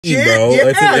Shit, bro. yeah,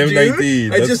 That's an M19.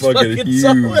 dude. That's I just fucking huge.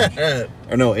 saw that.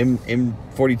 Or no,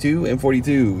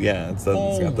 M42. Yeah, it's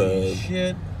got the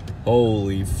shit.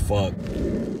 Holy fuck.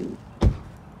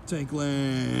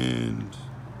 Tankland.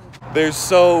 They're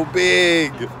so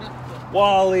big.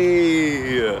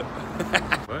 Wally.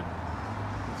 What?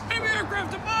 Enemy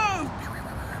aircraft above.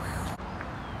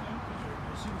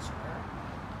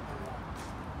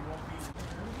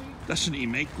 That shouldn't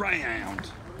even make ground.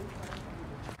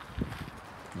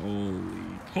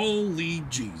 Holy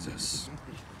Jesus.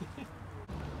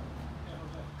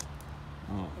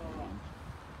 Oh.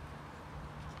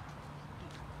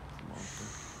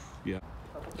 Yeah.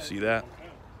 See that?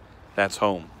 That's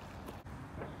home.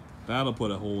 That'll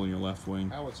put a hole in your left wing.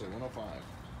 Howitzer, 105.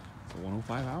 It's a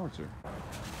 105 howitzer.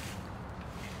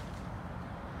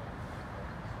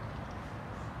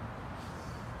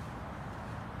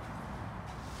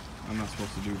 I'm not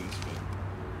supposed to do this, but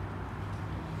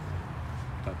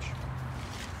touch.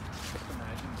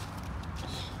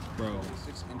 Bro.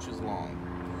 6 inches long.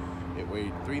 It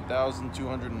weighed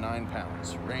 3,209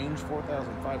 pounds. Range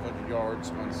 4,500 yards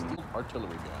on steel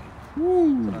artillery gun.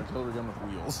 Woo. It's an artillery gun with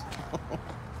wheels.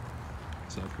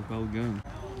 Self-propelled gun.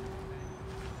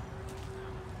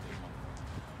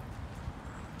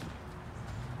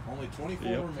 Only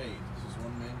 24 were made. This is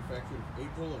one manufactured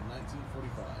April of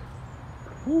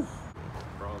 1945. Woo.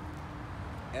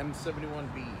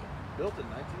 M71B, built in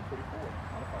 1944,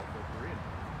 modified for Korean.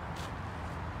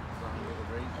 Designed with a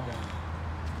range gun.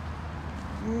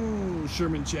 Ooh,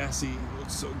 Sherman chassis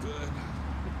looks so good.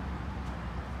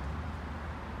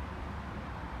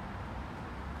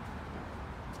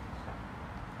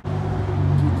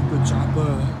 Get the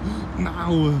chopper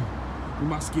now. We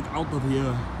must get out of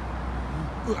here.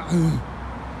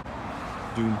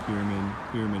 Doom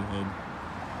pyramid head.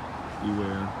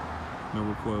 Beware. No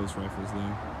recoilless rifles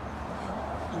there.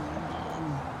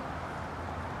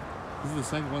 This is the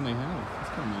second one they have. That's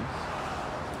kind of nice.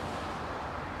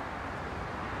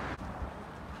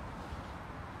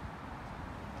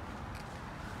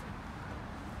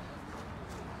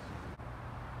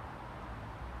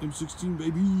 M16,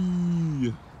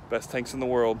 baby! Best tanks in the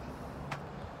world.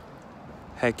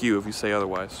 Heck you if you say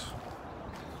otherwise.